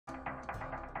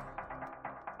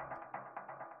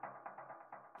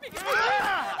Get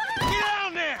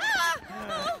down there!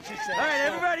 All right,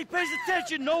 everybody pays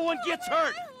attention. No one gets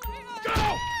hurt. Go!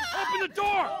 Open the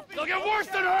door! They'll get worse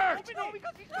than hurt!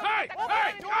 Hey!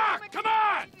 Hey! Ah! Come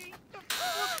on!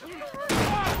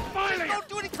 Ah, finally! Don't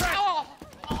do any crap.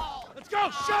 Let's go!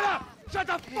 Shut up! Shut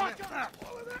the fuck up!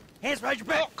 Hands behind your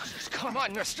back. Come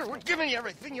on, mister. We're giving you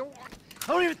everything you want.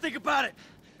 Don't even think about it.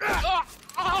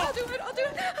 I'll do it.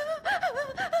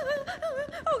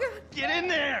 Oh, God. Get in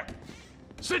there.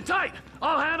 Sit tight!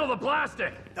 I'll handle the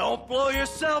plastic! Don't blow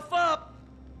yourself up.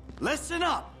 Listen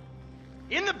up.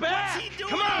 In the back. What's he doing?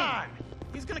 Come on.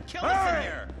 He's gonna kill us in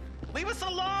here. Leave us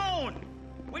alone.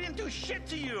 We didn't do shit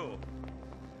to you.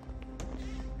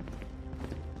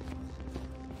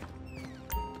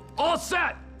 All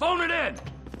set! Phone it in!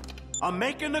 I'm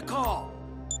making the call.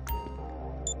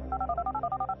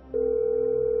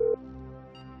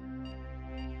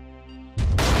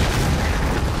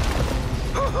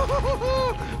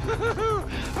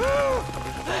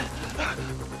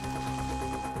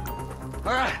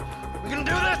 All right, we gonna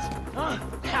do this?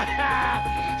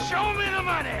 Show me the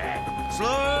money!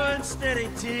 Slow and steady,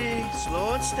 T.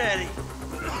 Slow and steady.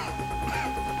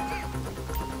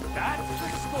 That's the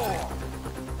score!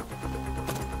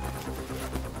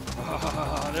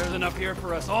 There's enough here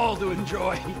for us all to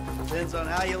enjoy. Depends on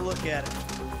how you look at it.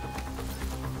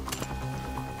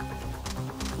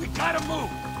 We gotta move!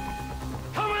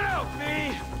 Coming out,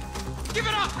 me! Give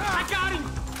it up! I got him!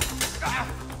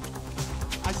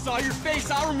 I saw your face.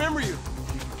 I'll remember you.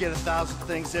 You can get 1,000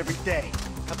 things every day.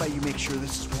 How about you make sure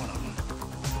this is one of them?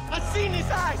 I've seen his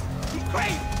eyes. He's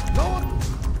crazy. No one...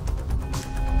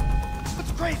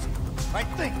 What's crazy? I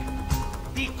think.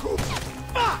 Be cool.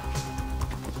 Fuck!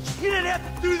 You didn't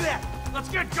have to do that! Let's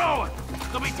get going!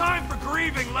 There'll be time for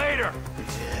grieving later!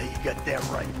 Yeah, you got that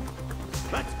right.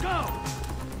 Let's go!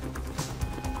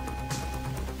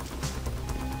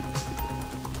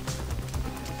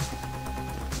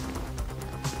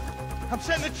 I'm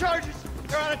setting the charges.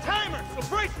 They're on a timer, so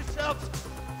brace yourselves.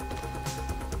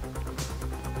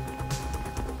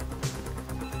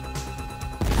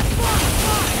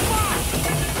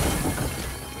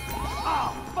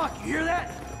 Oh, fuck, you hear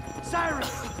that? Sirens!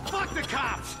 Fuck the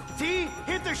cops. T,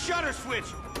 hit the shutter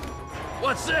switch.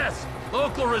 What's this?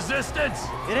 Local resistance?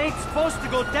 It ain't supposed to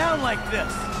go down like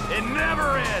this. It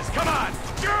never is! Come on,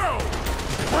 go!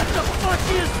 What the fuck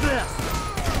is this?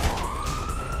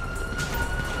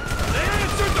 They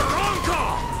answered the wrong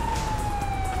call!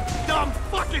 Dumb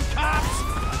fucking cops!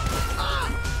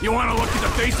 You want to look at the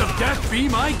face of death? Be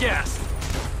my guest!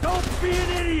 Don't be an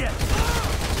idiot!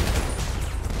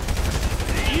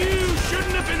 You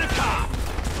shouldn't have been a cop!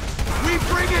 We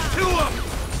bring it to them!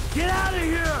 Get out of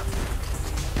here!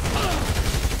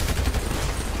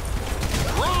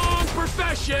 Wrong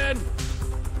profession!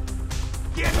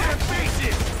 Get in their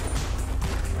faces!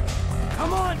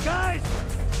 Come on, guys!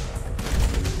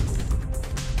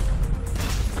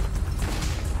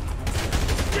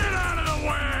 Get out of the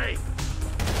way!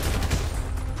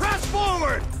 Press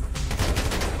forward!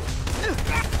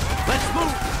 Let's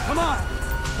move! Come on!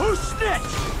 Who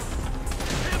snitched?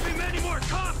 There'll be many more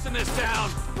cops in this town!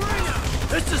 Bring 'em!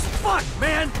 This is fucked,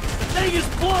 man! The thing is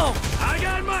blown! I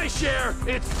got my share!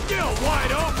 It's still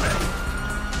wide open!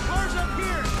 Cars up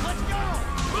here. Let's go.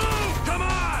 Move! Come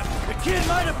on! The kid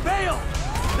might have bailed!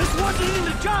 This wasn't in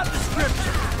the job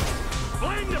description!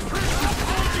 Blame the prick who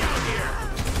pulled you out here!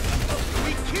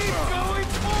 We keep going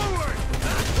forward.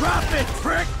 Drop it,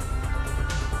 prick!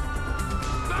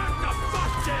 Back the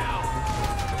fuck down!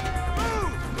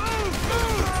 Move, move,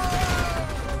 move.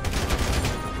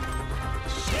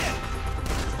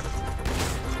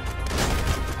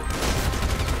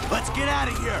 Let's get out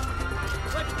of here!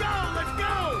 Let's go, let's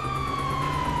go.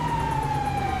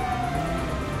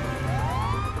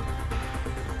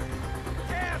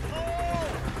 Careful.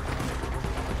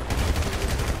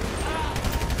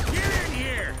 Get in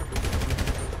here.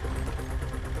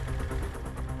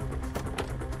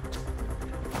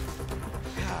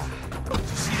 Did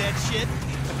you see that shit? I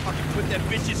fucking put that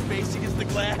bitch's face against the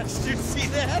glass. Did you see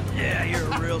that? Yeah, you're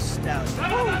a real stout. Fuck,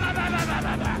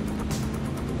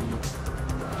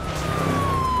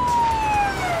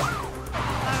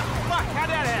 how'd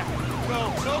that happen? Go,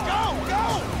 go, go, go!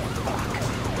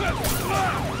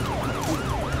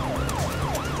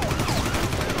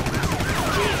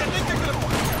 Jeez, I think they're gonna...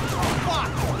 Oh, fuck!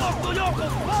 Local yokel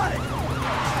spotted!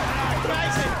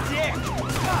 Guy's a dick!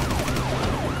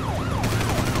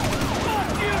 Fuck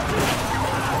you, too!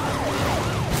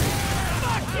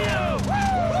 Fuck you!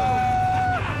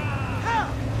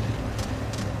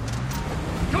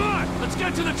 Come on! Let's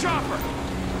get to the chopper!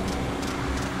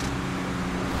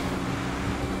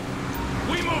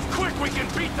 We move quick we can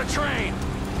beat the train!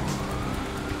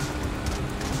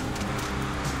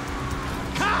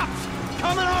 Cops!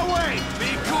 Coming our way!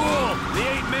 Be cool! They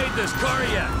ain't made this car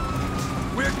yet!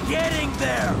 We're getting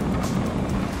there!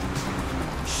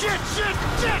 Shit!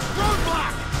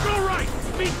 Roadblock! Go right!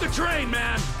 Beat the train,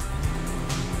 man!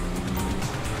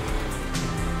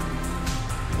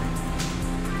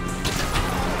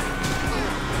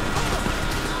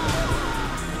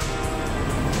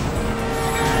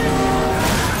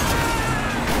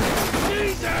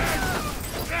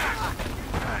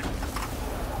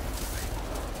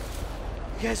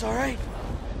 You guys all right?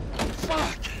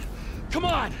 Fuck! Come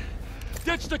on!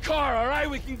 Ditch the car, all right?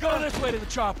 We can go this way to the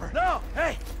chopper. No!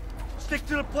 Hey! Stick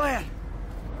to the plan!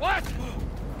 What?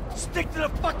 Stick to the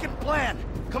fucking plan!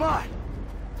 Come on!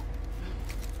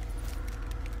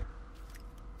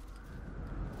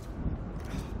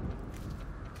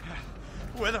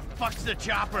 Where the fuck's the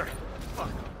chopper?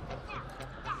 Fuck.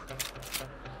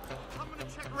 I'm gonna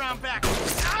check around back.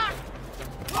 Ah!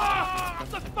 Oh,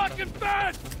 the fucking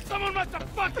fence! Someone must have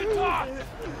fucking talked!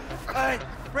 Alright,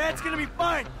 Brad's gonna be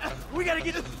fine. We gotta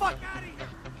get the fuck out of here.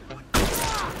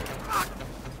 Fuck!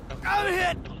 I'm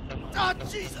hit! Oh,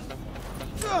 Jesus!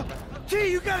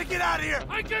 T, you gotta get out of here!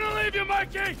 I'm gonna leave you,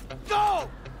 Mikey! Go!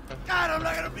 God, I'm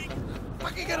not gonna be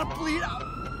fucking gonna bleed out.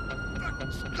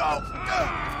 Go!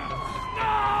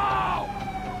 No!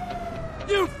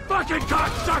 You fucking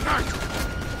cocksuckers!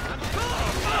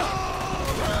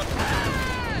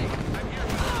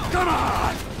 Come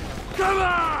on! Come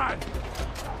on!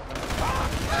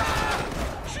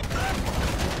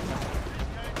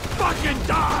 Fucking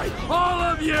die! All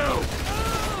of you!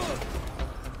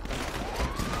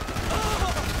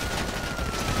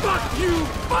 Fuck you!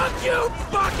 Fuck you!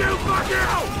 Fuck you! Fuck you!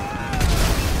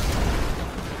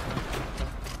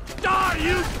 Die,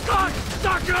 you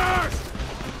cocksuckers!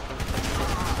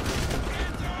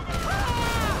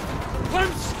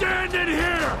 I'm standing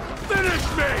here! Finish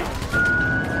me!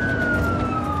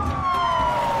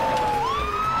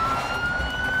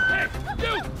 Hey,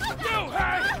 you! Hey!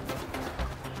 Guys!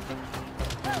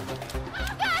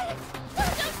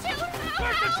 Don't shoot him!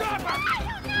 Where's the chopper? I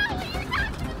don't know! You're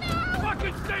not to know!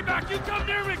 Fucking stay back! You come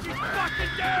near me! She's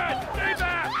fucking dead! Stay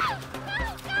back! Help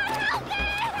me!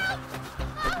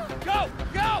 Help! Go!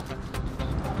 Go!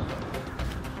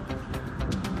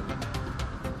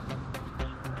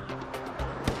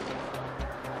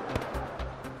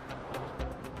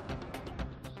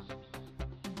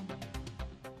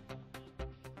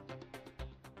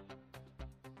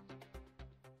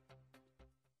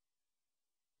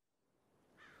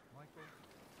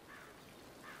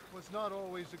 Was not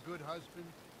always a good husband,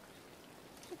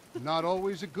 not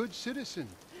always a good citizen.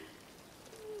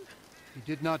 He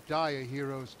did not die a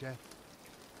hero's death,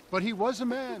 but he was a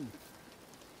man.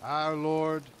 Our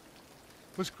Lord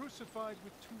was crucified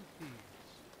with 2 thieves,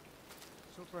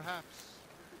 so perhaps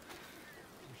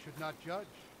we should not judge.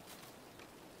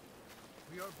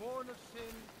 We are born of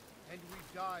sin, and we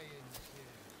die in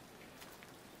sin.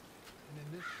 And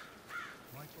in this,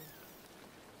 Michael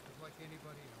is like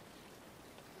anybody else.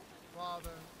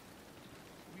 Father,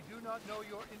 we do not know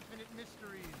your infinite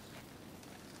mysteries,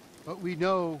 but we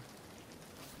know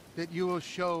that you will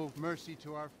show mercy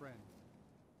to our friend.